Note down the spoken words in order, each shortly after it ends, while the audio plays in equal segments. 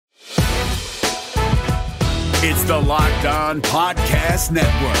It's the Locked On Podcast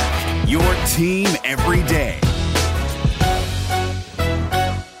Network, your team every day.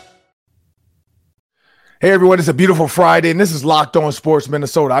 Hey everyone, it's a beautiful Friday, and this is Locked On Sports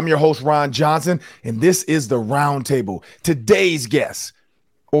Minnesota. I'm your host, Ron Johnson, and this is the Roundtable. Today's guests,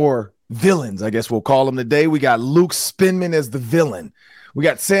 or villains, I guess we'll call them today. We got Luke Spinman as the villain. We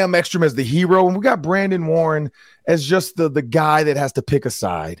got Sam Ekstrom as the hero, and we got Brandon Warren as just the guy that has to pick a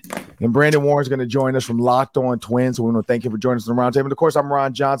side. And Brandon Warren's going to join us from Locked On Twins, so we want to thank him for joining us on the Roundtable. And of course, I'm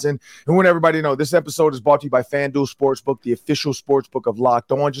Ron Johnson, and we want everybody to know this episode is brought to you by FanDuel Sportsbook, the official sportsbook of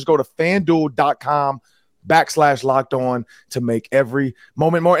Locked On. Just go to FanDuel.com/Locked On to make every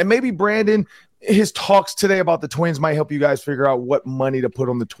moment more. And maybe Brandon, his talks today about the Twins might help you guys figure out what money to put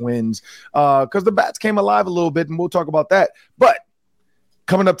on the Twins, because the bats came alive a little bit, and we'll talk about that. But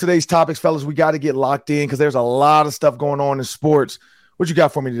coming up today's topics, fellas, we got to get locked in because there's a lot of stuff going on in sports. What you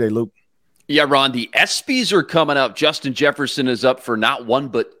got for me today, Luke? Yeah, Ron, the ESPYs are coming up. Justin Jefferson is up for not one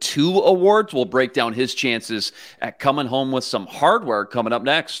but 2 awards. We'll break down his chances at coming home with some hardware coming up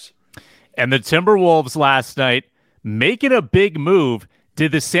next. And the Timberwolves last night making a big move.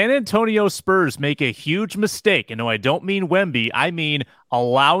 Did the San Antonio Spurs make a huge mistake? And no, I don't mean Wemby. I mean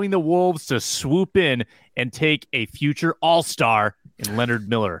allowing the Wolves to swoop in and take a future all-star in Leonard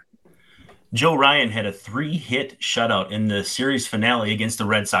Miller. Joe Ryan had a 3-hit shutout in the series finale against the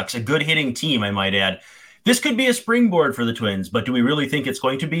Red Sox. A good hitting team, I might add. This could be a springboard for the Twins, but do we really think it's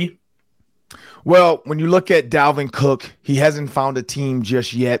going to be? Well, when you look at Dalvin Cook, he hasn't found a team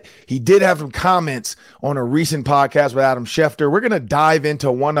just yet. He did have some comments on a recent podcast with Adam Schefter. We're going to dive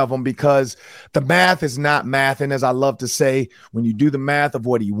into one of them because the math is not math. And as I love to say, when you do the math of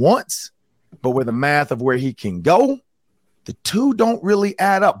what he wants, but with the math of where he can go, the two don't really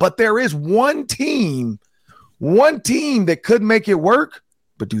add up. But there is one team that could make it work.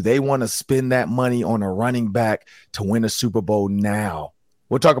 But do they want to spend that money on a running back to win a Super Bowl now?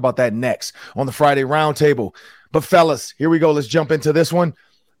 We'll talk about that next on the Friday Roundtable. But fellas, here we go. Let's jump into this one.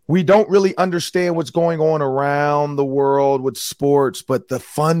 We don't really understand what's going on around the world with sports, but the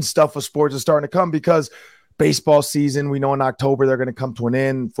fun stuff of sports is starting to come because baseball season, we know in October they're going to come to an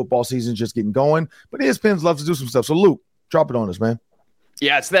end. Football season's just getting going. But ESPN loves to do some stuff. So, Luke, drop it on us, man.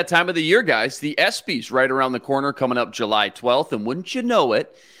 Yeah, it's that time of the year, guys. The ESPYs right around the corner coming up July 12th. And wouldn't you know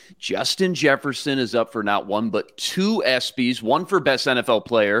it, Justin Jefferson is up for not one but 2 ESPYs, one for Best NFL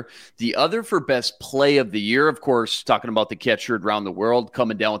Player, the other for Best Play of the Year. Of course, talking about the catcher around the world,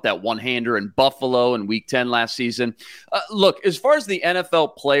 coming down with that one-hander in Buffalo in Week 10 last season. Look, as far as the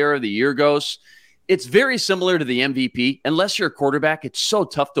NFL Player of the Year goes, it's very similar to the MVP. Unless you're a quarterback, it's so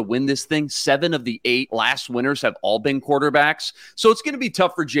tough to win this thing. 7 of the 8 last winners have all been quarterbacks. So it's going to be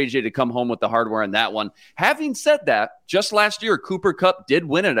tough for JJ to come home with the hardware on that one. Having said that, just last year, Cooper Kupp did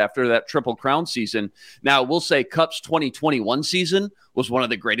win it after that Triple Crown season. Now, we'll say Kupp's 2021 season was one of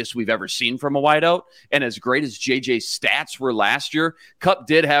the greatest we've ever seen from a wideout. And as great as JJ's stats were last year, Kupp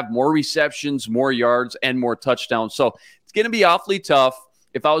did have more receptions, more yards, and more touchdowns. So it's going to be awfully tough.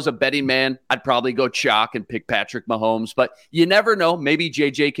 If I was a betting man, I'd probably go chalk and pick Patrick Mahomes. But you never know. Maybe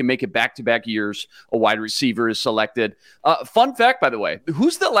JJ can make it back-to-back years. A wide receiver is selected. Fun fact, by the way,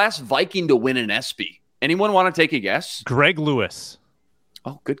 who's the last Viking to win an ESPY? Anyone want to take a guess? Greg Lewis.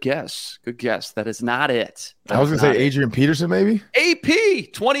 Oh, good guess. Good guess. That is not it. I was going to say Adrian Peterson, maybe?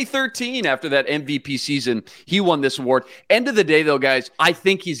 AP, 2013, after that MVP season, he won this award. End of the day, though, guys, I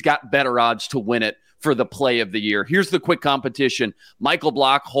think he's got better odds to win it for the play of the year. Here's the quick competition. Michael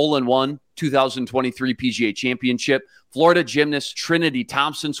Block, hole-in-one, 2023 PGA Championship. Florida gymnast Trinity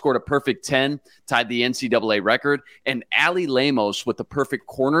Thompson scored a perfect 10, tied the NCAA record. And Ali Lemos with the perfect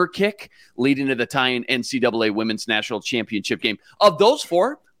corner kick, leading to the tying NCAA Women's National Championship game. Of those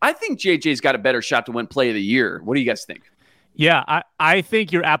 4, I think JJ's got a better shot to win play of the year. What do you guys think? Yeah, I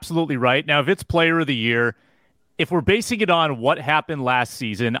think you're absolutely right. Now, if it's player of the year, if we're basing it on what happened last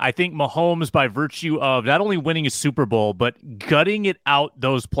season, I think Mahomes, by virtue of not only winning a Super Bowl, but gutting it out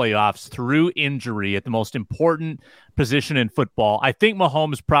those playoffs through injury at the most important position in football, I think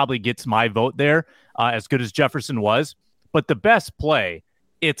Mahomes probably gets my vote there, as good as Jefferson was. But the best play,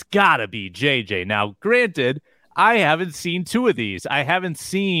 it's got to be JJ. Now, granted, I haven't seen 2 of these. I haven't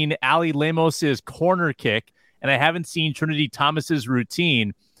seen Ali Lemos's corner kick, and I haven't seen Trinity Thomas's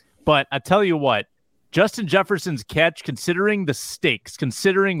routine. But I tell you what, Justin Jefferson's catch, considering the stakes,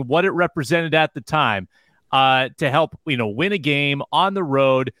 considering what it represented at the time, to help win a game on the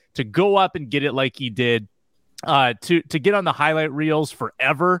road, to go up and get it like he did, to get on the highlight reels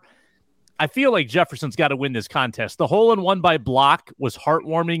forever. I feel like Jefferson's got to win this contest. The hole-in-one by Block was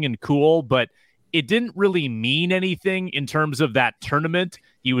heartwarming and cool, but it didn't really mean anything in terms of that tournament.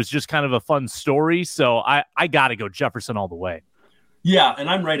 He was just kind of a fun story. So I got to go Jefferson all the way. Yeah, and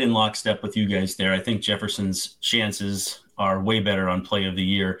I'm right in lockstep with you guys there. I think Jefferson's chances are way better on play of the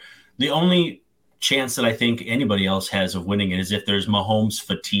year. The only chance that I think anybody else has of winning it is if there's Mahomes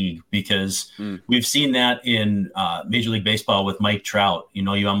fatigue, because we've seen that in Major League Baseball with Mike Trout. You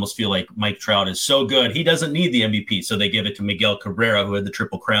know, you almost feel like Mike Trout is so good, he doesn't need the MVP, so they give it to Miguel Cabrera, who had the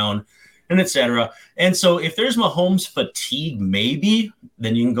Triple Crown, and et cetera. And so if there's Mahomes fatigue, maybe,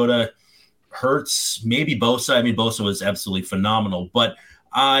 then you can go to Hurts, maybe Bosa. I mean, Bosa was absolutely phenomenal, but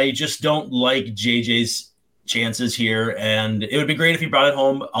I just don't like JJ's chances here. And it would be great if he brought it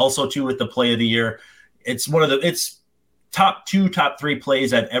home also too with the play of the year. It's top 2, top 3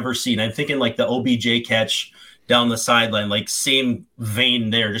 plays I've ever seen. I'm thinking like the OBJ catch down the sideline, like same vein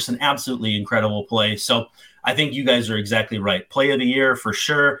there, just an absolutely incredible play. So I think you guys are exactly right. Play of the year for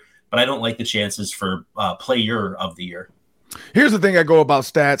sure, but I don't like the chances for player of the year. Here's the thing I go about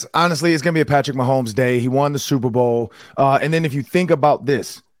stats. Honestly, it's going to be a Patrick Mahomes day. He won the Super Bowl. And then if you think about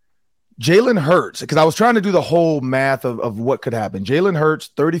this, Jalen Hurts, because I was trying to do the whole math of what could happen. Jalen Hurts,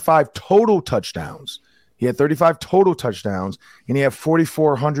 35 total touchdowns. He had 35 total touchdowns, and he had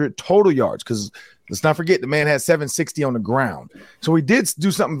 4,400 total yards, because let's not forget the man had 760 on the ground. So he did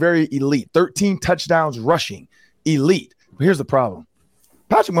do something very elite. 13 touchdowns rushing. Elite. But here's the problem.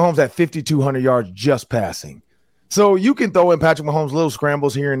 Patrick Mahomes had 5,200 yards just passing. So you can throw in Patrick Mahomes' little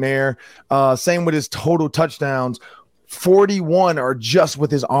scrambles here and there. Same with his total touchdowns. 41 are just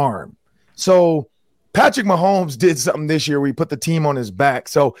with his arm. So Patrick Mahomes did something this year where he put the team on his back.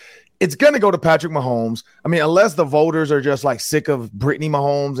 So it's going to go to Patrick Mahomes. I mean, unless the voters are just like sick of Brittany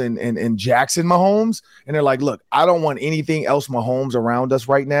Mahomes and Jackson Mahomes, and they're like, look, I don't want anything else Mahomes around us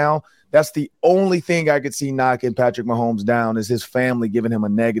right now. That's the only thing I could see knocking Patrick Mahomes down, is his family giving him a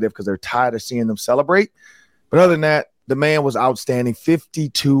negative because they're tired of seeing them celebrate. But other than that, the man was outstanding.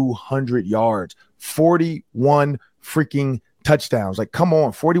 5,200 yards, 41 freaking touchdowns. Like, come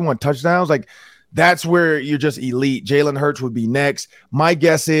on, 41 touchdowns. Like, that's where you're just elite. Jalen Hurts would be next. My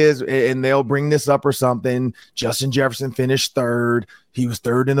guess is, and they'll bring this up or something, Justin Jefferson finished third. He was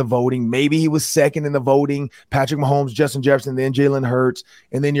third in the voting. Maybe he was second in the voting. Patrick Mahomes, Justin Jefferson, then Jalen Hurts.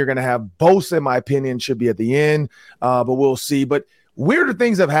 And then you're going to have Bosa, in my opinion, should be at the end. But we'll see. But weirder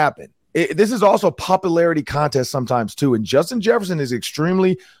things have happened. This is also a popularity contest sometimes too, and Justin Jefferson is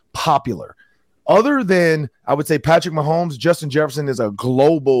extremely popular. Other than, I would say, Patrick Mahomes, Justin Jefferson is a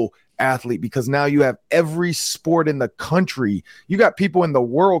global athlete, because now you have every sport in the country. You got people in the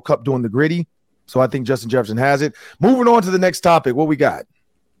World Cup doing the gritty, so I think Justin Jefferson has it. Moving on to the next topic, what we got?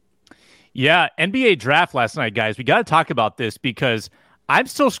 Yeah, NBA draft last night, guys. We got to talk about this because I'm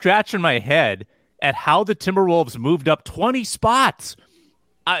still scratching my head at how the Timberwolves moved up 20 spots.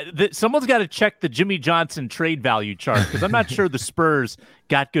 Someone's got to check the Jimmy Johnson trade value chart, because I'm not sure the Spurs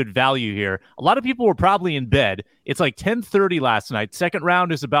got good value here. A lot of people were probably in bed. It's like 10:30 last night. Second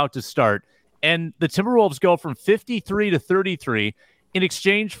round is about to start, and the Timberwolves go from 53 to 33 in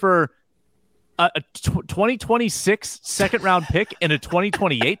exchange for a 2026 second round pick and a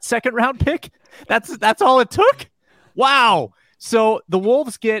 2028 second round pick. That's all it took. Wow. So the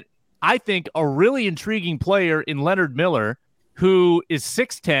Wolves get, I think, a really intriguing player in Leonard Miller, who is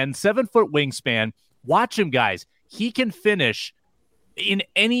 6'10", 7-foot wingspan. Watch him, guys. He can finish in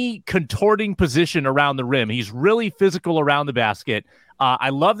any contorting position around the rim. He's really physical around the basket. I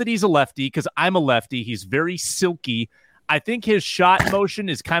love that he's a lefty, because I'm a lefty. He's very silky. I think his shot motion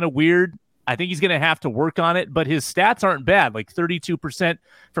is kind of weird. I think he's going to have to work on it, but his stats aren't bad, like 32%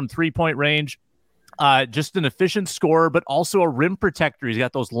 from three-point range. Just an efficient scorer, but also a rim protector. He's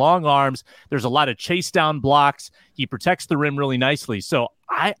got those long arms. There's a lot of chase down blocks. He protects the rim really nicely. So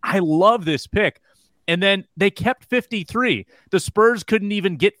I love this pick. And then they kept 53. The Spurs couldn't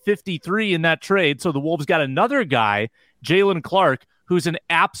even get 53 in that trade. So the Wolves got another guy, Jalen Clark, who's an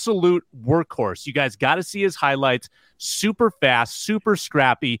absolute workhorse. You guys got to see his highlights. Super fast, super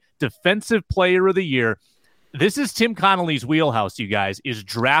scrappy, defensive player of the year. This is Tim Connolly's wheelhouse, you guys, is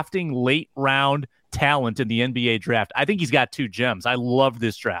drafting late round talent in the NBA draft. I think he's got two gems. I love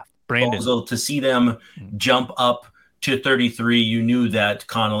this draft. Brandon. Also, to see them jump up to 33, you knew that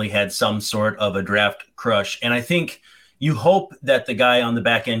Connolly had some sort of a draft crush. And I think you hope that the guy on the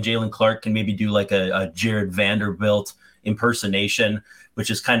back end, Jalen Clark, can maybe do like a Jared Vanderbilt impersonation, which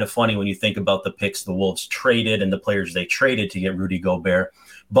is kind of funny when you think about the picks the Wolves traded and the players they traded to get Rudy Gobert.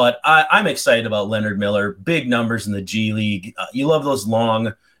 But I'm excited about Leonard Miller. Big numbers in the G League. You love those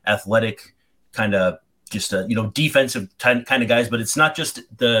long, athletic, kind of just defensive kind of guys. But it's not just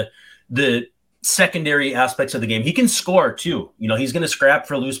the secondary aspects of the game. He can score too. He's going to scrap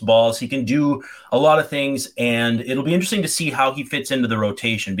for loose balls. He can do a lot of things, and it'll be interesting to see how he fits into the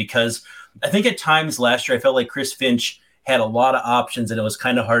rotation, because I think at times last year I felt like Chris Finch had a lot of options, and it was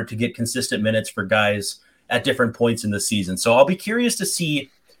kind of hard to get consistent minutes for guys at different points in the season. So I'll be curious to see,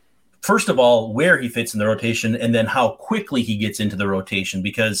 first of all, where he fits in the rotation, and then how quickly he gets into the rotation,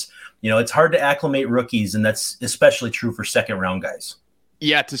 because, it's hard to acclimate rookies, and that's especially true for second-round guys.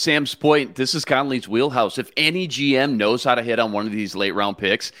 Yeah, to Sam's point, this is Conley's wheelhouse. If any GM knows how to hit on one of these late-round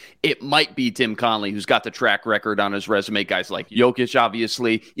picks, it might be Tim Conley, who's got the track record on his resume. Guys like Jokic,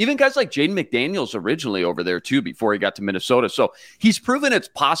 obviously. Even guys like Jaden McDaniels originally over there, too, before he got to Minnesota. So he's proven it's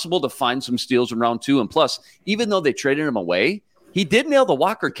possible to find some steals in round 2. And plus, even though they traded him away, he did nail the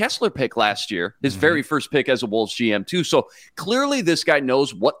Walker Kessler pick last year, his very first pick as a Wolves GM, too. So clearly this guy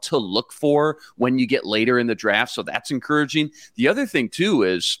knows what to look for when you get later in the draft. So that's encouraging. The other thing, too,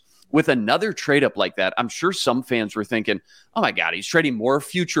 is with another trade up like that, I'm sure some fans were thinking, oh, my God, he's trading more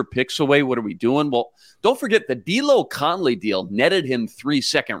future picks away. What are we doing? Well, don't forget the D'Lo Conley deal netted him 3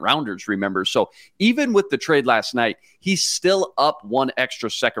 second-rounders, remember? So even with the trade last night, he's still up 1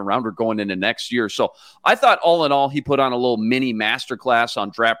 extra second-rounder going into next year. So I thought all in all, he put on a little mini masterclass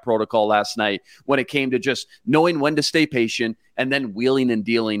on draft protocol last night when it came to just knowing when to stay patient and then wheeling and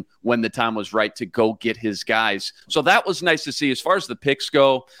dealing when the time was right to go get his guys. So that was nice to see. As far as the picks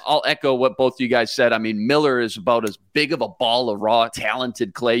go, I'll echo what both you guys said. I mean, Miller is about as big of a ball of raw,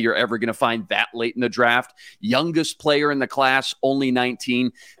 talented clay you're ever going to find that late in the draft. Youngest player in the class, only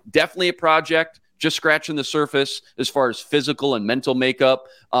 19. Definitely a project, just scratching the surface as far as physical and mental makeup.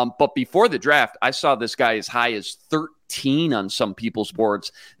 But before the draft, I saw this guy as high as 13 on some people's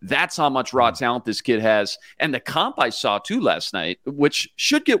boards. That's how much raw talent this kid has. And the comp I saw too last night, which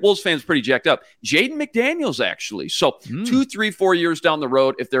should get Wolves fans pretty jacked up, Jaden McDaniels actually. So 2, 3, 4 years down the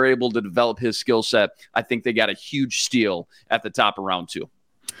road, if they're able to develop his skill set, I think they got a huge steal at the top of round 2.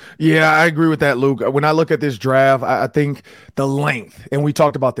 Yeah, I agree with that, Luke. When I look at this draft, I think the length, and we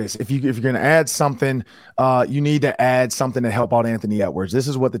talked about this, if you're going to add something, you need to add something to help out Anthony Edwards. This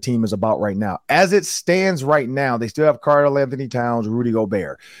is what the team is about right now. As it stands right now, they still have Karl-Anthony Towns, Rudy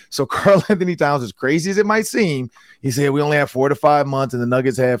Gobert. So Karl-Anthony Towns, as crazy as it might seem, he said we only have 4 to 5 months, and the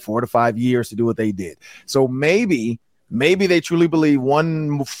Nuggets have 4 to 5 years to do what they did. So maybe they truly believe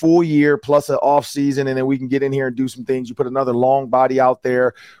 1 full year plus an off season, and then we can get in here and do some things. You put another long body out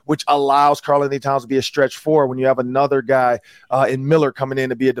there, which allows Karl-Anthony Towns to be a stretch 4 when you have another guy in Miller coming in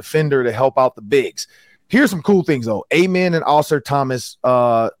to be a defender to help out the bigs. Here's some cool things, though. Amen and also Thompson,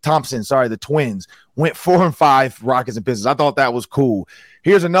 the twins, went 4 and 5 Rockets and Pistons. I thought that was cool.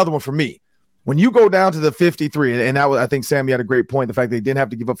 Here's another one for me. When you go down to the 53, and that was, I think Sammy had a great point, the fact they didn't have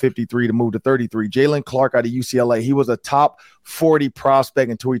to give up 53 to move to 33. Jalen Clark out of UCLA, he was a top 40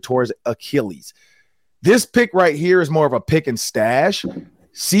 prospect until he tore his Achilles. This pick right here is more of a pick and stash.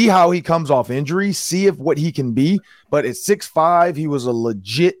 See how he comes off injury, see if what he can be. But at 6'5", he was a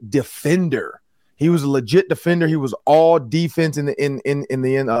legit defender. He was a legit defender. He was all defense in the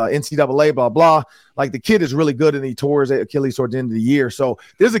NCAA, blah, blah. Like, the kid is really good, and he tore his Achilles towards the end of the year. So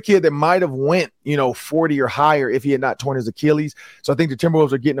there's a kid that might have went, 40 or higher if he had not torn his Achilles. So I think the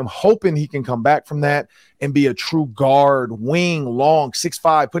Timberwolves are getting him, hoping he can come back from that and be a true guard, wing, long,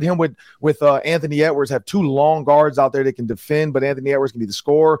 6'5". Put him with Anthony Edwards, have 2 long guards out there that can defend, but Anthony Edwards can be the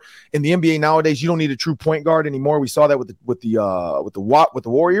scorer. In the NBA nowadays, you don't need a true point guard anymore. We saw that with the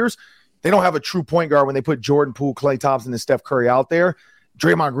Warriors. They don't have a true point guard when they put Jordan Poole, Klay Thompson, and Steph Curry out there.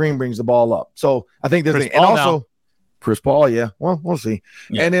 Draymond Green brings the ball up. So I think there's and also now. Chris Paul, yeah. Well, we'll see.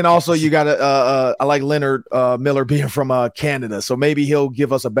 Yeah. And then also you got I like Leonard Miller being from Canada. So maybe he'll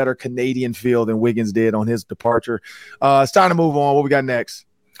give us a better Canadian feel than Wiggins did on his departure. It's time to move on. What we got next?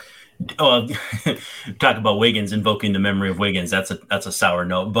 Oh, talk about Wiggins, invoking the memory of Wiggins. That's a sour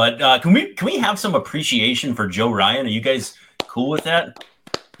note. But can we have some appreciation for Joe Ryan? Are you guys cool with that?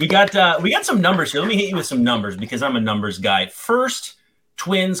 We got some numbers here. Let me hit you with some numbers because I'm a numbers guy. First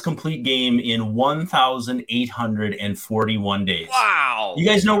Twins complete game in 1,841 days. Wow. You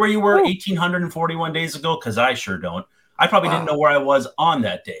guys know where you were 1,841 days ago? Because I sure don't. I probably didn't know where I was on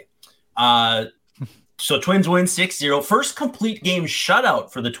that day. So Twins win 6-0. First complete game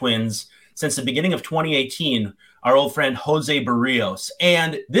shutout for the Twins since the beginning of 2018. Our old friend Jose Barrios.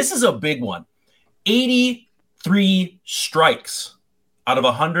 And this is a big one. 83 strikes out of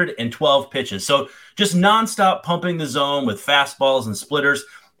 112 pitches. So just nonstop pumping the zone with fastballs and splitters.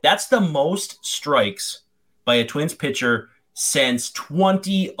 That's the most strikes by a Twins pitcher since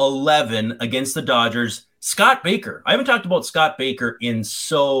 2011 against the Dodgers. Scott Baker. I haven't talked about Scott Baker in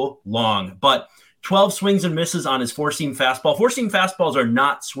so long, but 12 swings and misses on his four-seam fastball. Four-seam fastballs are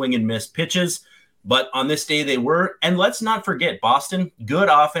not swing and miss pitches. But on this day they were. And let's not forget, Boston, good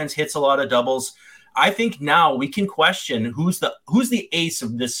offense, hits a lot of doubles. I think now we can question who's the ace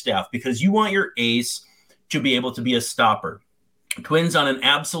of this staff, because you want your ace to be able to be a stopper. Twins on an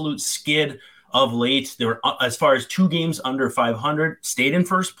absolute skid of late. They were, as far as 2 games under 500, stayed in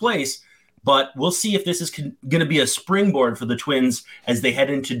first place. But we'll see if this is going to be a springboard for the Twins as they head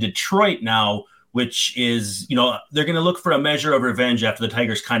into Detroit now, which is, they're going to look for a measure of revenge after the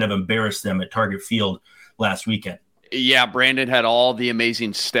Tigers kind of embarrassed them at Target Field last weekend. Yeah, Brandon had all the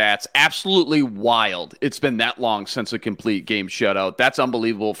amazing stats. Absolutely wild. It's been that long since a complete game shutout. That's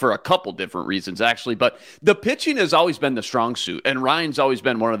unbelievable for a couple different reasons, actually. But the pitching has always been the strong suit, and Ryan's always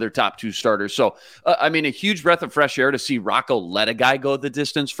been one of their top 2 starters. So, a huge breath of fresh air to see Rocco let a guy go the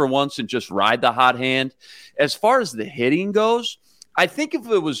distance for once and just ride the hot hand. As far as the hitting goes, I think if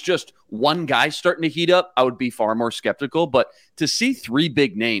it was just one guy starting to heat up, I would be far more skeptical. But to see 3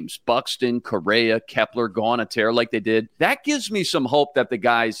 big names, Buxton, Correa, Kepler, go on a tear like they did, that gives me some hope that the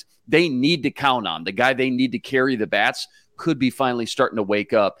guys they need to count on, the guy they need to carry the bats, could be finally starting to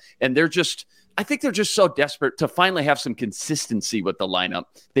wake up. And I think they're just so desperate to finally have some consistency with the lineup.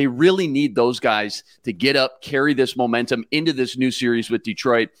 They really need those guys to get up, carry this momentum into this new series with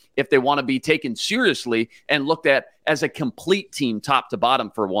Detroit if they want to be taken seriously and looked at as a complete team top to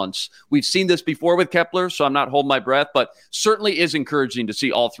bottom for once. We've seen this before with Kepler, so I'm not holding my breath, but certainly is encouraging to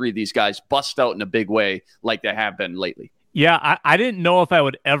see all 3 of these guys bust out in a big way like they have been lately. Yeah, I didn't know if I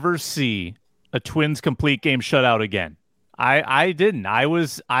would ever see a Twins complete game shutout again. I didn't. I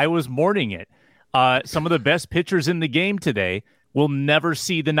was mourning it. Some of the best pitchers in the game today will never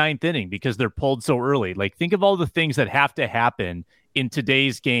see the 9th inning because they're pulled so early. Like, think of all the things that have to happen in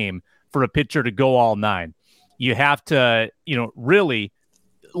today's game for a pitcher to go all 9. You have to, really,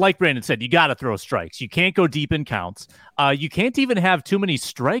 like Brandon said, you got to throw strikes. You can't go deep in counts. You can't even have too many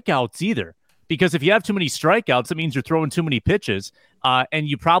strikeouts either, because if you have too many strikeouts, it means you're throwing too many pitches. And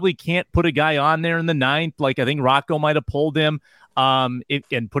you probably can't put a guy on there in the 9th. Like, I think Rocco might have pulled him. And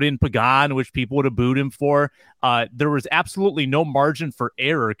put in Pagan, which people would have booed him for. There was absolutely no margin for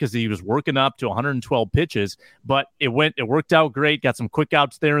error because he was working up to 112 pitches, but it worked out great. Got some quick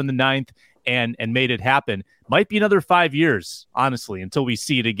outs there in the 9th and made it happen. Might be another 5 years, honestly, until we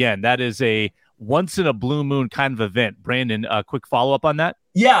see it again. That is a once in a blue moon kind of event. Brandon, a quick follow up on that.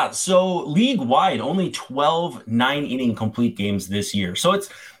 Yeah. So league wide, only 12 9-inning complete games this year. So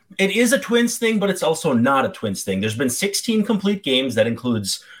it is a Twins thing, but it's also not a Twins thing. There's been 16 complete games. That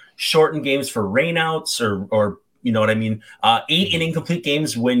includes shortened games for rainouts or 8-inning complete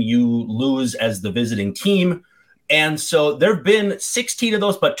games when you lose as the visiting team. And so there have been 16 of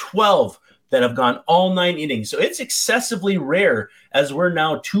those, but 12 that have gone all 9 innings. So it's excessively rare as we're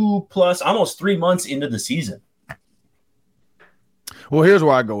now 2+ almost 3 months into the season. Well, here's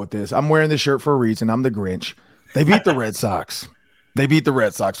where I go with this. I'm wearing this shirt for a reason. I'm the Grinch. They beat the Red Sox. They beat the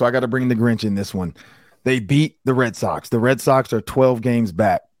Red Sox, so I got to bring the Grinch in this one. They beat the Red Sox. The Red Sox are 12 games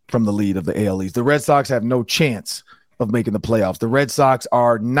back from the lead of the AL East. The Red Sox have no chance of making the playoffs. The Red Sox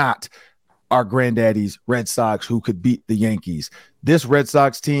are not our granddaddy's Red Sox who could beat the Yankees. This Red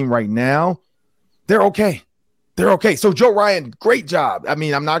Sox team right now, they're okay. They're okay. So Joe Ryan, great job. I'm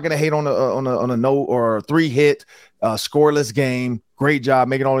not going to hate on a no or 3-hit scoreless game. Great job,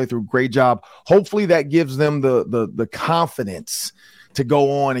 making it all the way through. Great job. Hopefully that gives them the confidence to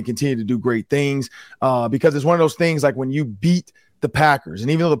go on and continue to do great things because it's one of those things like when you beat the Packers,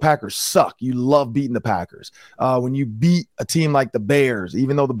 and even though the Packers suck, you love beating the Packers. When you beat a team like the Bears,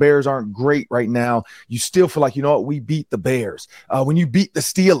 even though the Bears aren't great right now, you still feel like, we beat the Bears. When you beat the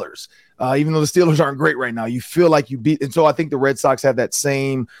Steelers, even though the Steelers aren't great right now, you feel like you beat. And so I think the Red Sox have that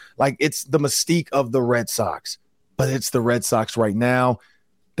same, like it's the mystique of the Red Sox. But it's the Red Sox right now.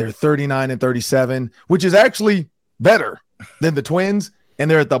 They're 39-37, which is actually better than the Twins, and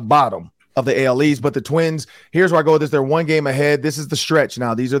they're at the bottom of the AL East. But the Twins, here's where I go with this. They're 1 game ahead. This is the stretch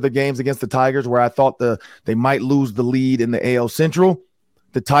now. These are the games against the Tigers where I thought they might lose the lead in the AL Central.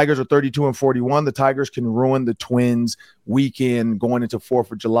 The Tigers are 32-41. The Tigers can ruin the Twins weekend going into 4th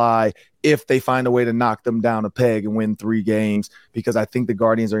of July if they find a way to knock them down a peg and win 3 games, because I think the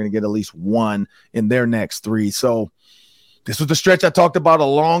Guardians are going to get at least 1 in their next 3. So this was the stretch I talked about a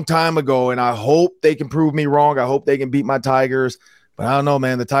long time ago, and I hope they can prove me wrong. I hope they can beat my Tigers. But I don't know,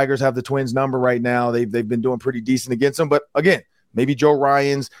 man. The Tigers have the Twins number right now. They've been doing pretty decent against them. But again, maybe Joe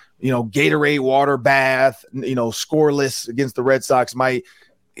Ryan's, Gatorade water bath, scoreless against the Red Sox might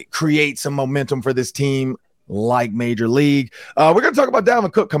create some momentum for this team like Major League. We're going to talk about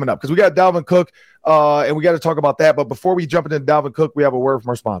Dalvin Cook coming up because we got Dalvin Cook and we got to talk about that. But before we jump into Dalvin Cook, we have a word from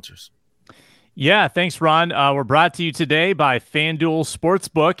our sponsors. Yeah, thanks, Ron. We're brought to you today by FanDuel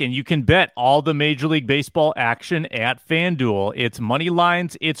Sportsbook, and you can bet all the Major League Baseball action at FanDuel. It's money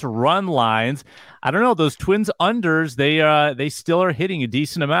lines, it's run lines. I don't know, those Twins unders, they still are hitting a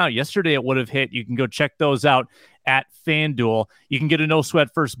decent amount. Yesterday it would have hit. You can go check those out at FanDuel. You can get a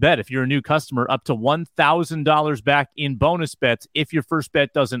no-sweat first bet if you're a new customer, up to $1,000 back in bonus bets. If your first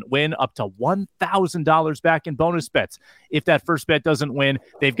bet doesn't win, up to $1,000 back in bonus bets. If that first bet doesn't win,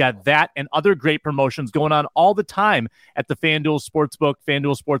 they've got that and other great promotions going on all the time at the FanDuel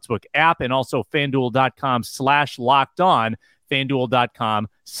Sportsbook app, and also FanDuel.com/lockedon,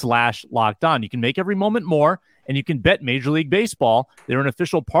 FanDuel.com/lockedon. You can make every moment more, and you can bet Major League Baseball. They're an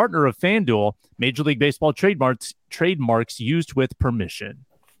official partner of FanDuel. Major League Baseball trademarks used with permission.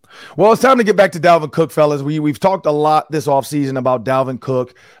 Well, it's time to get back to Dalvin Cook, fellas. We've talked a lot this offseason about Dalvin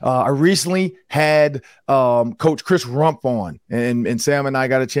Cook. I recently had Coach Chris Rump on, and Sam and I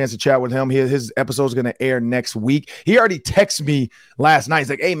got a chance to chat with him. His episode is going to air next week. He already texted me last night. He's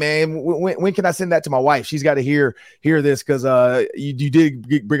like, "Hey, man, when can I send that to my wife? She's got to hear this because you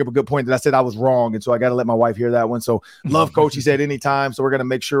did bring up a good point that I said I was wrong, and so I got to let my wife hear that one." So love Coach. He said anytime. So we're going to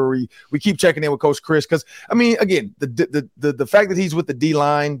make sure we keep checking in with Coach Chris because, I mean, again, the fact that he's with the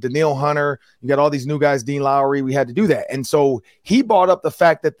D-line, Danielle Hunter, you got all these new guys, Dean Lowry, we had to do that. And so he brought up the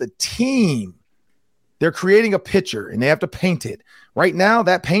fact that the team, they're creating a picture and they have to paint it. Right now,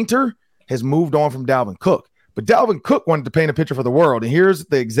 that painter has moved on from Dalvin Cook. But Dalvin Cook wanted to paint a picture for the world. And here's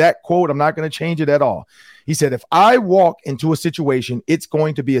the exact quote. I'm not going to change it at all. He said, "If I walk into a situation, it's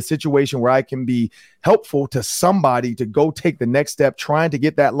going to be a situation where I can be helpful to somebody to go take the next step trying to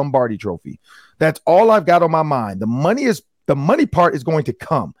get that Lombardi trophy. That's all I've got on my mind. The money part is going to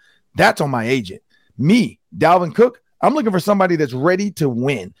come. That's on my agent. Me, Dalvin Cook, I'm looking for somebody that's ready to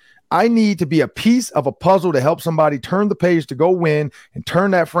win. I need to be a piece of a puzzle to help somebody turn the page to go win and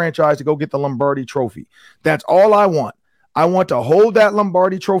turn that franchise to go get the Lombardi trophy. That's all I want. I want to hold that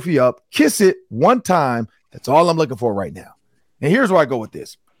Lombardi trophy up, kiss it one time. That's all I'm looking for right now." And here's where I go with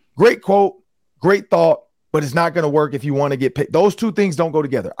this. Great quote, great thought, but it's not going to work if you want to get paid. Those two things don't go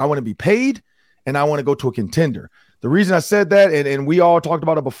together. I want to be paid and I want to go to a contender. The reason I said that, and we all talked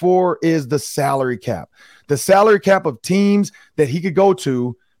about it before, is the salary cap. The salary cap of teams that he could go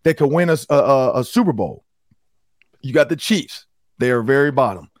to that could win a Super Bowl. You got the Chiefs. They are very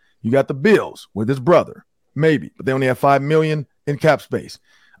bottom. You got the Bills with his brother. Maybe, but they only have $5 million in cap space.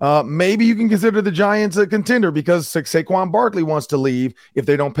 Maybe you can consider the Giants a contender because Saquon Barkley wants to leave if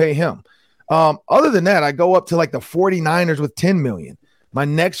they don't pay him. Other than that, I go up to like the 49ers with $10 million. My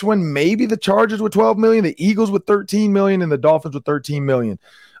next one, maybe the Chargers with $12 million, the Eagles with $13 million, and the Dolphins with $13 million.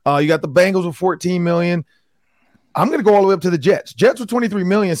 You got the Bengals with $14 million. I'm going to go all the way up to the Jets. Jets with $23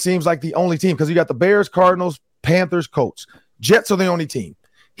 million seems like the only team because you got the Bears, Cardinals, Panthers, Colts. Jets are the only team.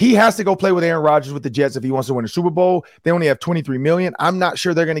 He has to go play with Aaron Rodgers with the Jets if he wants to win a Super Bowl. They only have $23 million. I'm not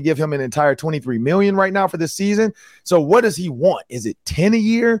sure they're going to give him an entire $23 million right now for this season. So what does he want? Is it 10 a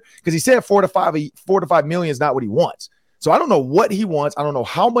year? Because he said $4 to $5 million is not what he wants. So I don't know what he wants. I don't know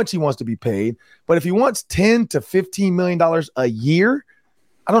how much he wants to be paid. But if he wants $10 to $15 million a year,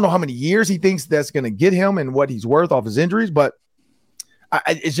 I don't know how many years he thinks that's going to get him and what he's worth off his injuries. But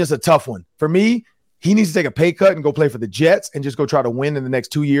it's just a tough one. For me, he needs to take a pay cut and go play for the Jets and just go try to win in the next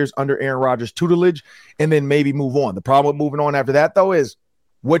 2 years under Aaron Rodgers' tutelage and then maybe move on. The problem with moving on after that, though, is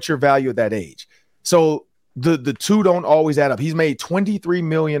what's your value at that age? So the two don't always add up. He's made $23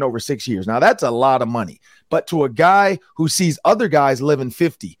 million over 6 years. Now, that's a lot of money. But to a guy who sees other guys living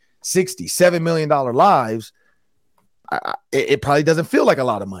 $50, $60, $7 million lives, it probably doesn't feel like a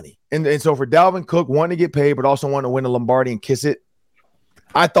lot of money. And so for Dalvin Cook wanting to get paid but also wanting to win a Lombardi and kiss it,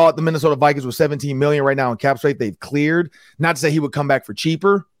 I thought the Minnesota Vikings were $17 million right now in cap space. They've cleared. Not to say he would come back for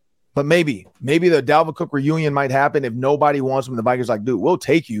cheaper, but maybe the Dalvin Cook reunion might happen if nobody wants him. The Vikings are like, dude, we'll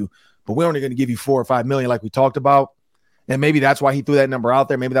take you, but we're only going to give you $4 or $5 million like we talked about. And maybe that's why he threw that number out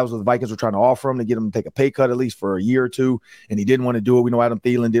there. Maybe that was what the Vikings were trying to offer him to get him to take a pay cut at least for a year or two, and he didn't want to do it. We know Adam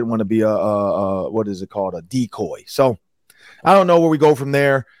Thielen didn't want to be a decoy. So I don't know where we go from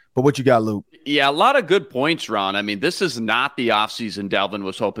there, but what you got, Luke? Yeah, a lot of good points, Ron. I mean, this is not the offseason Dalvin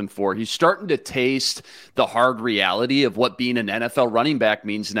was hoping for. He's starting to taste the hard reality of what being an NFL running back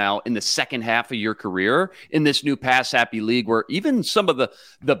means now in the second half of your career in this new pass-happy league where even some of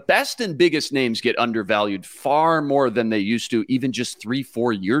the best and biggest names get undervalued far more than they used to even just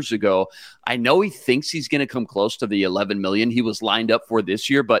 3-4 years ago. I know he thinks he's going to come close to the $11 million he was lined up for this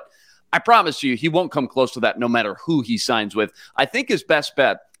year, but I promise you he won't come close to that no matter who he signs with. I think his best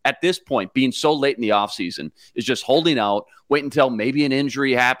bet at this point, being so late in the offseason, is just holding out, wait until maybe an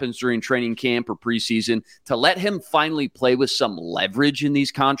injury happens during training camp or preseason to let him finally play with some leverage in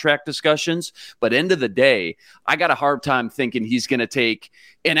these contract discussions. But end of the day, I got a hard time thinking he's going to take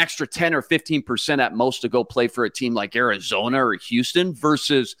an extra 10 or 15% at most to go play for a team like Arizona or Houston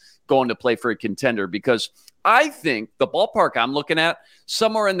versus going to play for a contender, because I think the ballpark I'm looking at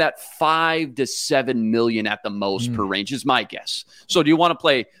somewhere in that 5 to 7 million at the most per range is my guess. So do you want to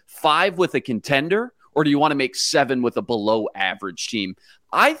play 5 with a contender, or do you want to make 7 with a below average team?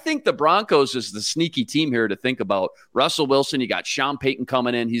 I think the Broncos is the sneaky team here to think about. Russell Wilson, you got Sean Payton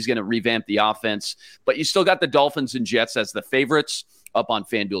coming in. He's going to revamp the offense, but you still got the Dolphins and Jets as the favorites up on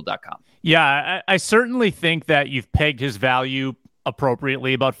FanDuel.com. Yeah, I certainly think that you've pegged his value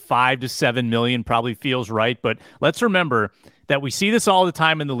appropriately. About 5 to 7 million probably feels right. But let's remember that we see this all the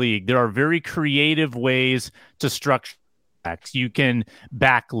time in the league. There are very creative ways to structure. You can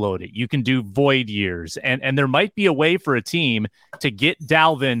backload it. You can do void years. And there might be a way for a team to get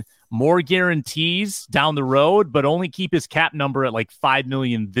Dalvin more guarantees down the road, but only keep his cap number at like 5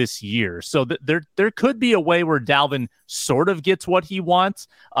 million this year. So there could be a way where Dalvin sort of gets what he wants,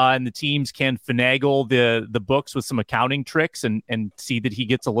 and the teams can finagle the books with some accounting tricks and see that he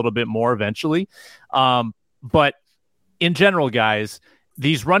gets a little bit more eventually. But in general, guys,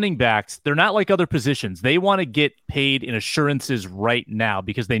 these running backs, they're not like other positions. They want to get paid in assurances right now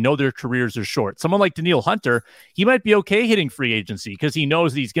because they know their careers are short. Someone like Danielle Hunter, he might be okay hitting free agency because he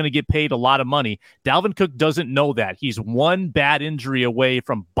knows that he's going to get paid a lot of money. Dalvin Cook doesn't know that. He's one bad injury away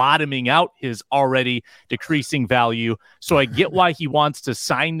from bottoming out his already decreasing value. So I get why he wants to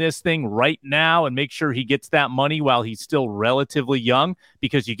sign this thing right now and make sure he gets that money while he's still relatively young,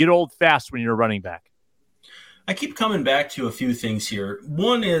 because you get old fast when you're a running back. I keep coming back to a few things here.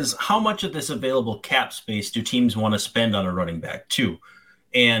 One is, how much of this available cap space do teams want to spend on a running back? 2.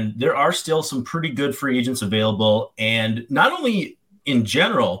 And there are still some pretty good free agents available. And not only in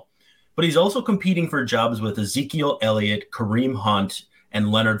general, but he's also competing for jobs with Ezekiel Elliott, Kareem Hunt,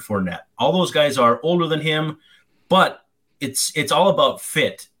 and Leonard Fournette. All those guys are older than him, but it's all about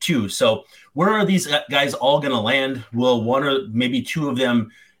fit too. So where are these guys all going to land? Will one or maybe 2 of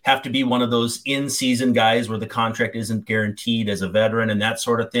them have to be one of those in-season guys where the contract isn't guaranteed as a veteran and that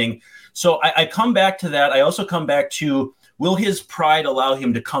sort of thing? So I come back to that. I also come back to, will his pride allow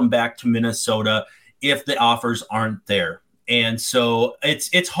him to come back to Minnesota if the offers aren't there? And so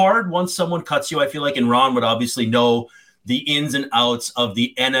it's hard once someone cuts you. I feel like, and Ron would obviously know the ins and outs of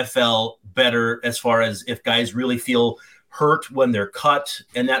the NFL better as far as if guys really feel hurt when they're cut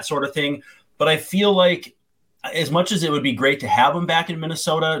and that sort of thing. But I feel like, as much as it would be great to have him back in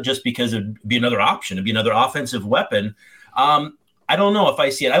Minnesota, just because it'd be another option, it'd be another offensive weapon, I don't know if I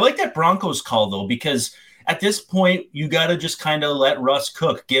see it. I like that Broncos call, though, because at this point, you got to just kind of let Russ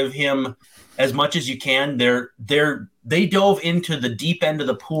cook. Give him as much as you can. They dove into the deep end of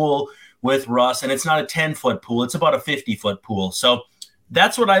the pool with Russ, and it's not a 10-foot pool. It's about a 50-foot pool. So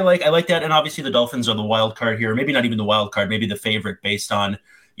that's what I like. I like that. And obviously the Dolphins are the wild card here. Maybe not even the wild card, maybe the favorite based on,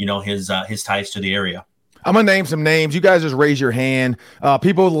 his ties to the area. I'm going to name some names. You guys just raise your hand.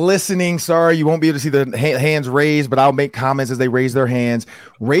 People listening, sorry, you won't be able to see the hands raised, but I'll make comments as they raise their hands.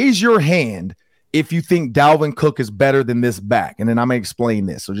 Raise your hand if you think Dalvin Cook is better than this back, and then I'm going to explain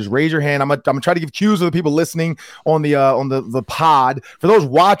this. So just raise your hand. I'm going to try to give cues to the people listening on the pod. For those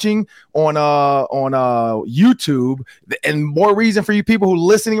watching on YouTube, and more reason for you people who are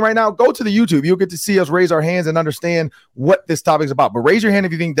listening right now, go to the YouTube. You'll get to see us raise our hands and understand what this topic is about. But raise your hand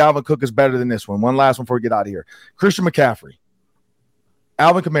if you think Dalvin Cook is better than this one. One last one before we get out of here. Christian McCaffrey,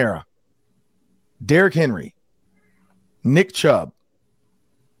 Alvin Kamara, Derrick Henry, Nick Chubb,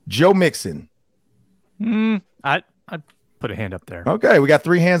 Joe Mixon. I'd put a hand up there. Okay, we got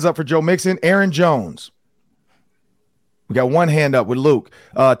 3 hands up for Joe Mixon. Aaron Jones. We got 1 hand up with Luke.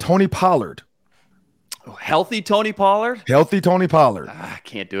 Tony Pollard. Healthy Tony Pollard? Healthy Tony Pollard. I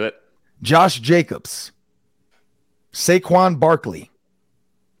can't do it. Josh Jacobs. Saquon Barkley.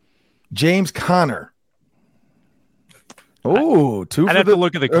 James Conner. Oh, 2 I'd for have to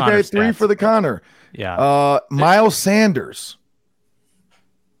look at the Conner okay, 3 stats. for the Conner. Yeah. Miles Sanders.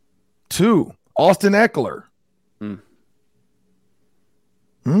 2. Austin Eckler.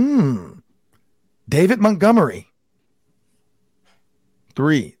 David Montgomery.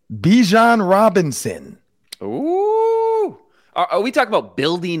 3. Bijan Robinson. Ooh. Are we talking about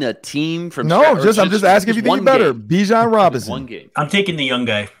building a team from No, scratch, I'm just asking if you think you're better. Bijan Robinson. One game. I'm taking the young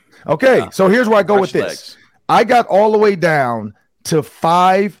guy. Okay, so here's where I go with this. Legs. I got all the way down to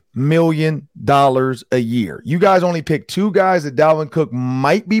 $5 million a year. You guys only picked 2 guys that Dalvin Cook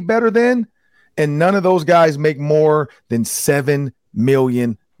might be better than, and none of those guys make more than $7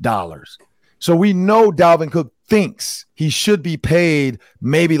 million. So we know Dalvin Cook thinks he should be paid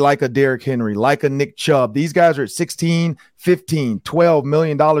maybe like a Derrick Henry, like a Nick Chubb. These guys are at 16, 15, $12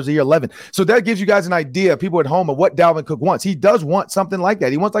 million a year, 11. So that gives you guys an idea, people at home, of what Dalvin Cook wants. He does want something like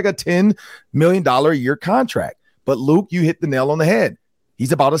that. He wants like a $10 million a year contract. But Luke, you hit the nail on the head.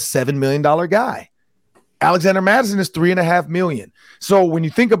 He's about a $7 million guy. Alexander Mattison is $3.5 million. So when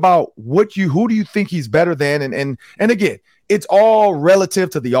you think about who do you think he's better than? And again, it's all relative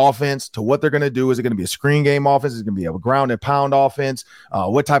to the offense, to what they're going to do. Is it going to be a screen game offense? Is it going to be a ground and pound offense?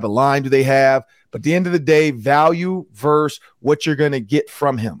 What type of line do they have? But at the end of the day, value versus what you're going to get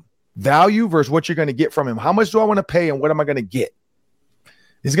from him. Value versus what you're going to get from him. How much do I want to pay and what am I going to get?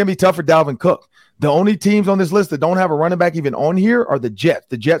 It's going to be tough for Dalvin Cook. The only teams on this list that don't have a running back even on here are the Jets.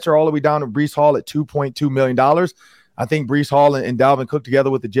 The Jets are all the way down to Breece Hall at $2.2 million. I think Breece Hall and Dalvin Cook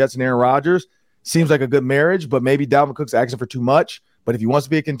together with the Jets and Aaron Rodgers seems like a good marriage, but maybe Dalvin Cook's asking for too much. But if he wants to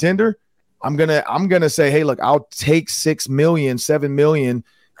be a contender, I'm gonna say, hey, look, I'll take $6 million, $7 million,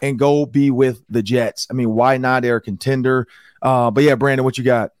 and go be with the Jets. I mean, why not? They're a contender. But yeah, Brandon, what you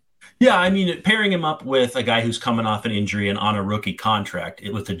got? Yeah, I mean, pairing him up with a guy who's coming off an injury and on a rookie contract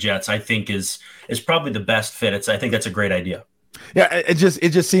with the Jets, I think is probably the best fit. I think that's a great idea. Yeah, it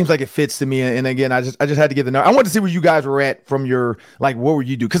just seems like it fits to me. And again, I just had to get the number. I wanted to see where you guys were at from your, like, what would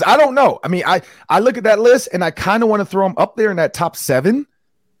you do? Because I don't know. I mean, I look at that list and I kind of want to throw him up there in that top 7,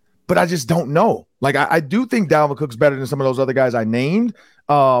 but I just don't know. Like, I do think Dalvin Cook's better than some of those other guys I named.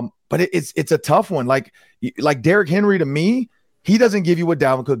 But it's a tough one. Like Derrick Henry, to me, he doesn't give you what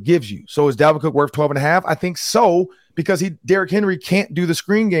Dalvin Cook gives you. So is Dalvin Cook worth 12.5? I think so, because Derrick Henry can't do the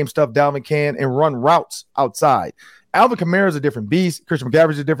screen game stuff Dalvin can and run routes outside. Alvin Kamara is a different beast. Christian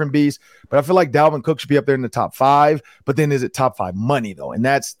McCaffrey is a different beast. But I feel like Dalvin Cook should be up there in the top 5. But then is it top 5 money, though? And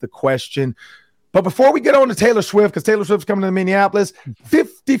that's the question. But before we get on to Taylor Swift, because Taylor Swift's coming to Minneapolis,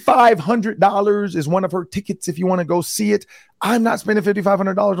 $5,500 is one of her tickets if you want to go see it. I'm not spending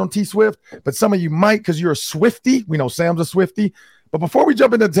 $5,500 on T Swift, but some of you might because you're a Swiftie. We know Sam's a Swiftie. But before we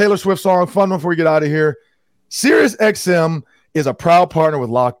jump into the Taylor Swift song, fun one before we get out of here, SiriusXM is a proud partner with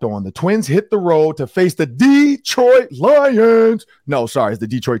Locked On. The Twins hit the road to face the Detroit Lions. No, sorry, it's the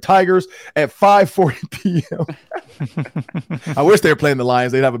Detroit Tigers at 5:40 p.m. I wish they were playing the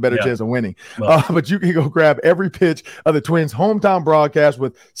Lions. They'd have a better chance of winning. But you can go grab every pitch of the Twins' hometown broadcast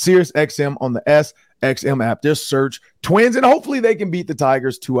with SiriusXM on the SXM app. Just search Twins, and hopefully they can beat the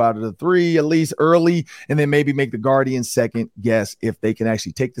Tigers 2 out of the 3, at least early, and then maybe make the Guardians second guess if they can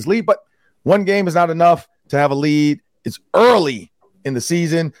actually take this lead. But one game is not enough to have a lead. It's early in the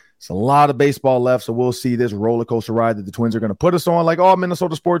season. It's a lot of baseball left, so we'll see this roller coaster ride that the Twins are going to put us on like all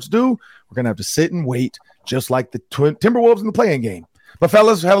Minnesota sports do. We're going to have to sit and wait, just like the Timberwolves in the play-in game. But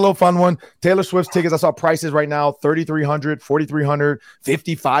fellas, have a little fun one. Taylor Swift's tickets, I saw prices right now, $3,300, $4,300,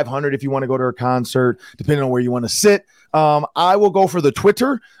 $5,500 if you want to go to her concert, depending on where you want to sit. I will go for the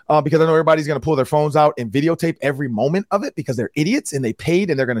Twitter because I know everybody's going to pull their phones out and videotape every moment of it because they're idiots and they paid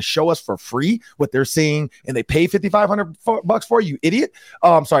and they're going to show us for free what they're seeing and they pay $5,500 for you idiot.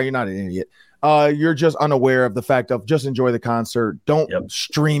 I'm sorry, you're not an idiot. You're just unaware of the fact of just enjoy the concert. Don't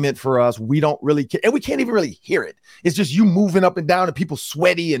stream it for us. We don't really care. And we can't even really hear it. It's just you moving up and down and people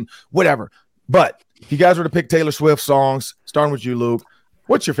sweaty and whatever. But if you guys were to pick Taylor Swift songs, starting with you, Luke,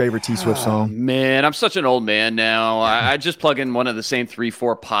 what's your favorite T Swift song? Man, I'm such an old man now. I just plug in one of the same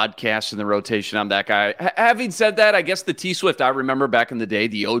 3-4 podcasts in the rotation. I'm that guy. Having said that, I guess the T Swift I remember back in the day,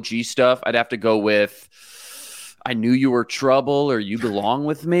 the OG stuff, I'd have to go with I Knew You Were Trouble or You Belong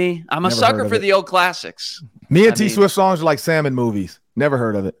With Me. I'm a sucker for the old classics. Me and T Swift songs are like salmon movies. Never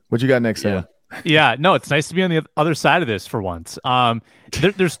heard of it. What you got next, Sam? Yeah, no, it's nice to be on the other side of this for once.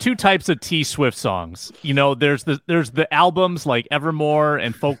 There's 2 types of T Swift songs. You know, there's the albums like Evermore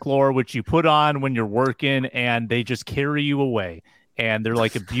and Folklore, which you put on when you're working and they just carry you away. And they're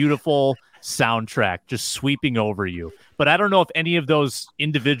like a beautiful soundtrack just sweeping over you. But I don't know if any of those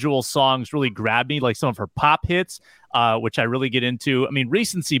individual songs really grab me, like some of her pop hits, which I really get into. I mean,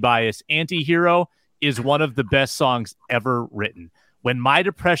 recency bias, Anti-Hero is one of the best songs ever written. When my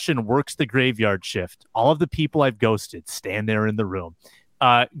depression works the graveyard shift, all of the people I've ghosted stand there in the room.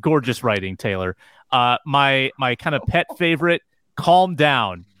 Gorgeous writing, Taylor. My kind of pet favorite, Calm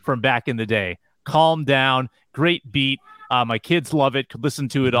Down from back in the day. Calm Down, great beat. My kids love it, could listen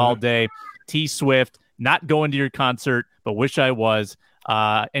to it all day. T Swift, not going to your concert, but wish I was.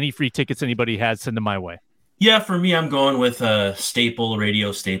 Any free tickets anybody has, send them my way. Yeah, for me, I'm going with a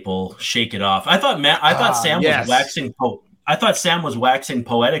radio staple, Shake It Off. I thought Sam was waxing I thought Sam was waxing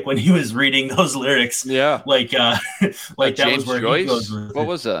poetic when he was reading those lyrics. Yeah. Like that James was where Joyce? he goes with What it.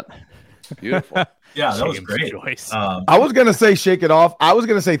 was that? Beautiful. Yeah, that was James great. Joyce. I was going to say Shake It Off. I was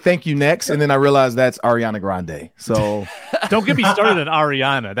going to say Thank You Next, and then I realized that's Ariana Grande. So don't get me started on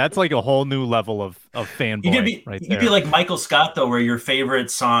Ariana. That's like a whole new level of fanboy right there. You'd be like Michael Scott, though, where your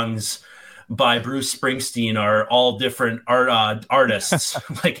favorite songs by Bruce Springsteen are all different artists,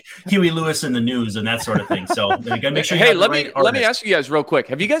 like Huey Lewis and the News and that sort of thing. So you gotta make sure. Hey, let me ask you guys real quick.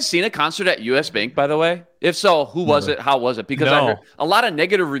 Have you guys seen a concert at US Bank, by the way? If so, who was it? How was it? Because I heard a lot of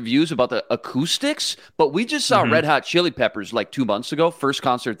negative reviews about the acoustics, but we just saw Red Hot Chili Peppers like 2 months ago, first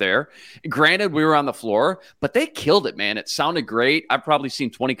concert there. Granted, we were on the floor, but they killed it, man. It sounded great. I've probably seen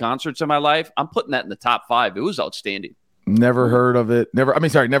 20 concerts in my life. I'm putting that in the top 5. It was outstanding. Never heard of it. Never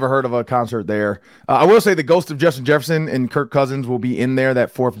heard of a concert there. I will say the ghost of Justin Jefferson and Kirk Cousins will be in there.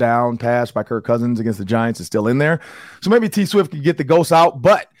 That 4th down pass by Kirk Cousins against the Giants is still in there. So maybe T Swift could get the ghost out.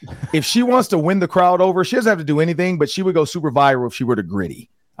 But if she wants to win the crowd over, she doesn't have to do anything, but she would go super viral if she were to gritty.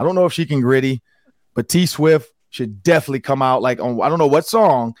 I don't know if she can gritty, but T Swift should definitely come out like on, I don't know what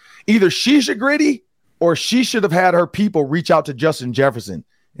song. Either she should gritty or she should have had her people reach out to Justin Jefferson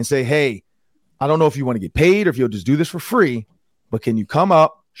and say, hey, I don't know if you want to get paid or if you'll just do this for free, but can you come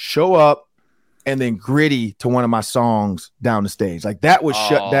up, show up, and then gritty to one of my songs down the stage? Like that would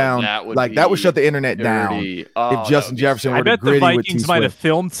shut down. That would shut the internet down. If Justin Jefferson were to gritty, I bet the Vikings might have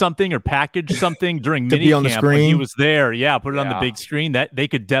filmed something or packaged something during minicamp camp when he was there. Yeah, put it on the big screen. That they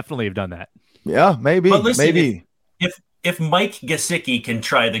could definitely have done that. Yeah, maybe. But listen, maybe if Mike Gesicki can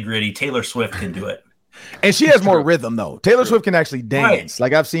try the gritty, Taylor Swift can do it. And she has more rhythm, though. Taylor Swift can actually dance. Right.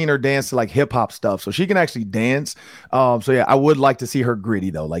 Like, I've seen her dance to, like, hip-hop stuff. So she can actually dance. So, yeah, I would like to see her gritty,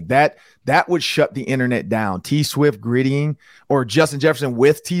 though. Like, that would shut the internet down. T Swift grittying or Justin Jefferson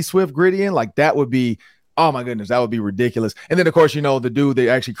with T Swift grittying. Like, that would be – oh, my goodness. That would be ridiculous. And then, of course, you know, the dude that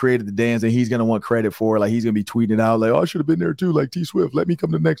actually created the dance and he's going to want credit for it. Like, he's going to be tweeting out, like, oh, I should have been there, too. Like, T Swift, let me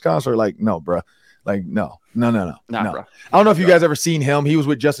come to the next concert. Like, no, bro. Like, no. Bro. I don't know if you guys ever seen him. He was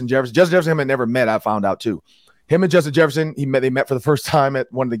with Justin Jefferson. Justin Jefferson had never met, I found out, too. Him and Justin Jefferson, they met for the first time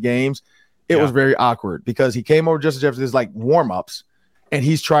at one of the games. It was very awkward because he came over to Justin Jefferson's like warm-ups, and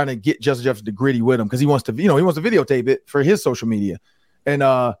he's trying to get Justin Jefferson to gritty with him because he wants to videotape it for his social media. And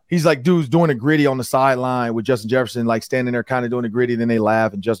he's like, dude's doing a gritty on the sideline with Justin Jefferson, like standing there kind of doing a gritty, then they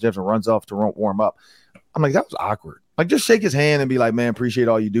laugh, and Justin Jefferson runs off to warm up. I'm like, that was awkward. Like, just shake his hand and be like, man, appreciate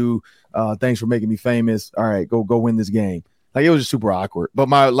all you do. Thanks for making me famous. All right, go win this game. Like, it was just super awkward. But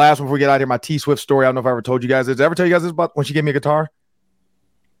my last one before we get out of here, my T Swift story. I don't know if I ever told you guys this. Did I ever tell you guys this about when she gave me a guitar?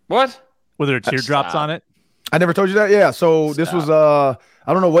 What? Were there teardrops on it? I never told you that? Yeah. So this was, I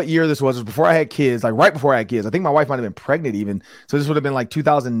don't know what year this was. It was before I had kids, like right before I had kids. I think my wife might have been pregnant even. So this would have been like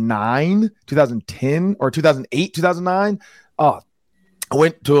 2009, 2010, or 2008, 2009. I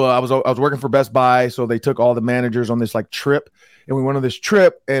went to, I was working for Best Buy. So they took all the managers on this like trip. And we went on this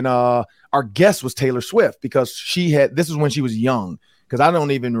trip, and our guest was Taylor Swift because this is when she was young, because I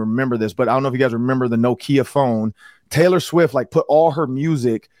don't even remember this, but I don't know if you guys remember the Nokia phone. Taylor Swift like put all her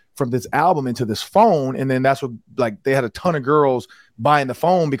music from this album into this phone, and then that's what, like, they had a ton of girls buying the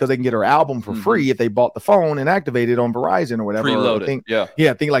phone because they can get her album for free if they bought the phone and activated on Verizon or whatever. Preloaded.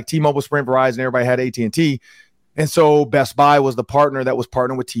 I think like T-Mobile, Sprint, Verizon, everybody had AT&T. And so Best Buy was the partner that was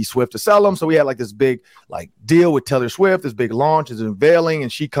partnering with T Swift to sell them. So we had like this big like deal with Taylor Swift, this big launch is unveiling,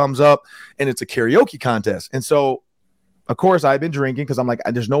 and she comes up and it's a karaoke contest. And so, of course, I've been drinking because I'm like,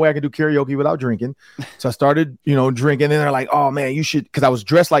 there's no way I can do karaoke without drinking. So I started, drinking. And then they're like, oh man, you should, because I was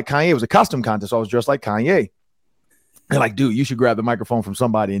dressed like Kanye. It was a custom contest. So I was dressed like Kanye. They're like, dude, you should grab the microphone from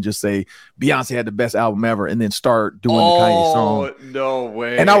somebody and just say Beyonce had the best album ever, and then start doing the Kanye song. No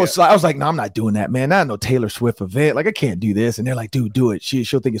way. And I was like, no, I'm not doing that, man. Not no Taylor Swift event. Like, I can't do this. And they're like, dude, do it.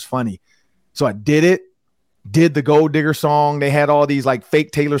 She'll think it's funny. So I did it. Did the Gold Digger song. They had all these like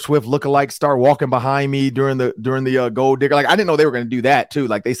fake Taylor Swift lookalikes start walking behind me during the Gold Digger. Like, I didn't know they were going to do that too.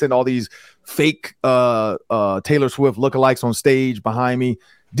 Like, they sent all these fake Taylor Swift lookalikes on stage behind me.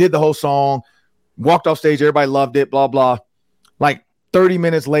 Did the whole song. Walked off stage, everybody loved it, blah, blah. Like 30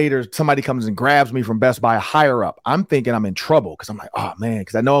 minutes later, somebody comes and grabs me from Best Buy higher up. I'm thinking I'm in trouble because I'm like, oh, man,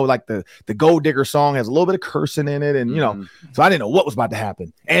 because I know like the Gold Digger song has a little bit of cursing in it. And, so I didn't know what was about to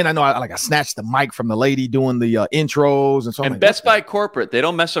happen. And I know I snatched the mic from the lady doing the intros. And so and like, Best Buy corporate, they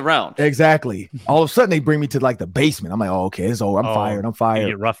don't mess around. Exactly. All of a sudden, they bring me to like the basement. I'm like, oh, okay, it's over. I'm fired. You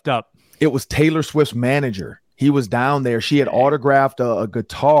get roughed up. It was Taylor Swift's manager. He was down there. She had autographed a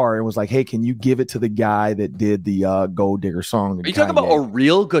guitar and was like, hey, can you give it to the guy that did the Gold Digger song? Are you talking about a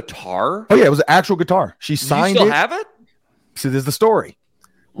real guitar? Oh, yeah. It was an actual guitar. She signed it. You still have it? So there's the story.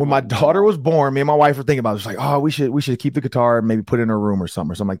 when my daughter was born, me and my wife were thinking about it. It's like, oh, we should keep the guitar and maybe put it in her room or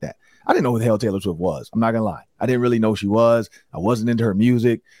something like that. I didn't know who the hell Taylor Swift was. I'm not gonna lie. I didn't really know who she was. I wasn't into her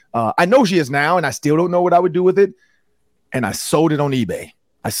music. I know she is now, and I still don't know what I would do with it. And I sold it on eBay.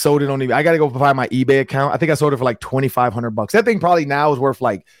 I got to go find my eBay account. I think I sold it for like $2,500. That thing probably now is worth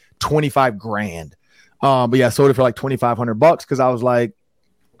like $25,000. But yeah, I sold it for like $2,500 because I was like,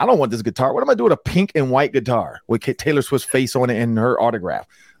 I don't want this guitar. What am I doing with a pink and white guitar with Taylor Swift's face on it and her autograph?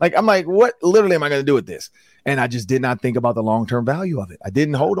 Like, I'm like, what literally am I going to do with this? And I just did not think about the long-term value of it. I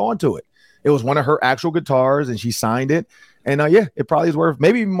didn't hold on to it. It was one of her actual guitars, and she signed it. And yeah, it probably is worth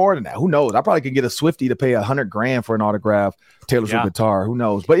maybe even more than that. Who knows? I probably could get a Swiftie to pay $100,000 for an autograph Taylor Swift guitar. Who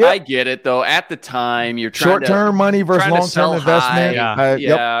knows? But yeah, I get it though. At the time, you're trying short-term money versus long-term investment.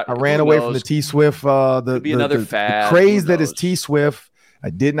 I ran away from the T Swift. The craze that is T Swift. I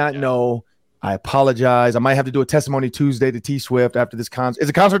did not know. I apologize. I might have to do a testimony Tuesday to T Swift after this concert. Is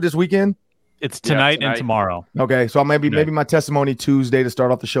the concert this weekend? It's tonight and tomorrow. Okay, so maybe my testimony Tuesday to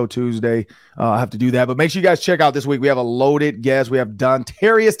start off the show Tuesday. I have to do that. But make sure you guys check out this week. We have a loaded guest. We have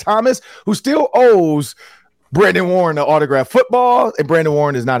Dontarius Thomas, who still owes Brandon Warren the autograph football, and Brandon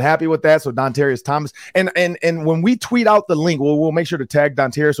Warren is not happy with that. So Dontarius Thomas. And when we tweet out the link, we'll make sure to tag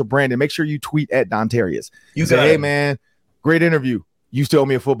Dontarius. So Brandon, make sure you tweet at Dontarius. You say, hey, man, great interview. You still owe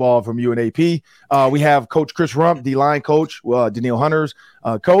me a football from you and AP. We have Coach Chris Rump, D-line coach, Daniil Hunter's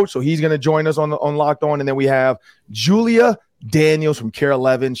coach. So he's going to join us on Locked On. And then we have Julia Daniels from Care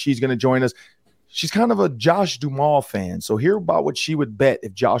 11. She's going to join us. She's kind of a Josh Duhamel fan. So hear about what she would bet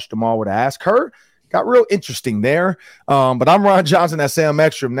if Josh Duhamel would ask her. Got real interesting there. But I'm Ron Johnson. That's Sam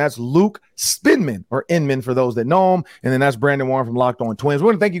Ekstrom. That's Luke Spinman, or Inman for those that know him. And then that's Brandon Warren from Locked On Twins. We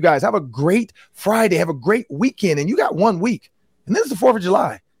want to thank you guys. Have a great Friday. Have a great weekend. And you got 1 week. And this is the 4th of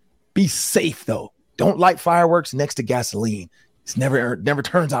July. Be safe, though. Don't light fireworks next to gasoline. It's never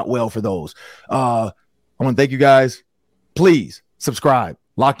turns out well for those. I want to thank you guys. Please subscribe.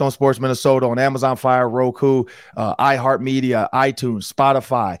 Locked On Sports Minnesota on Amazon Fire, Roku, iHeartMedia, iTunes,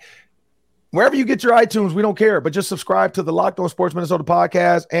 Spotify. Wherever you get your iTunes, we don't care. But just subscribe to the Locked On Sports Minnesota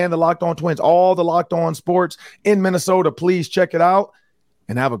podcast and the Locked On Twins. All the Locked On Sports in Minnesota. Please check it out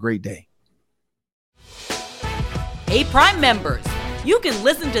and have a great day. Hey, Prime members, you can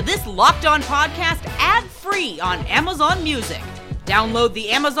listen to this Locked On podcast ad-free on Amazon Music. Download the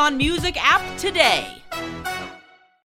Amazon Music app today.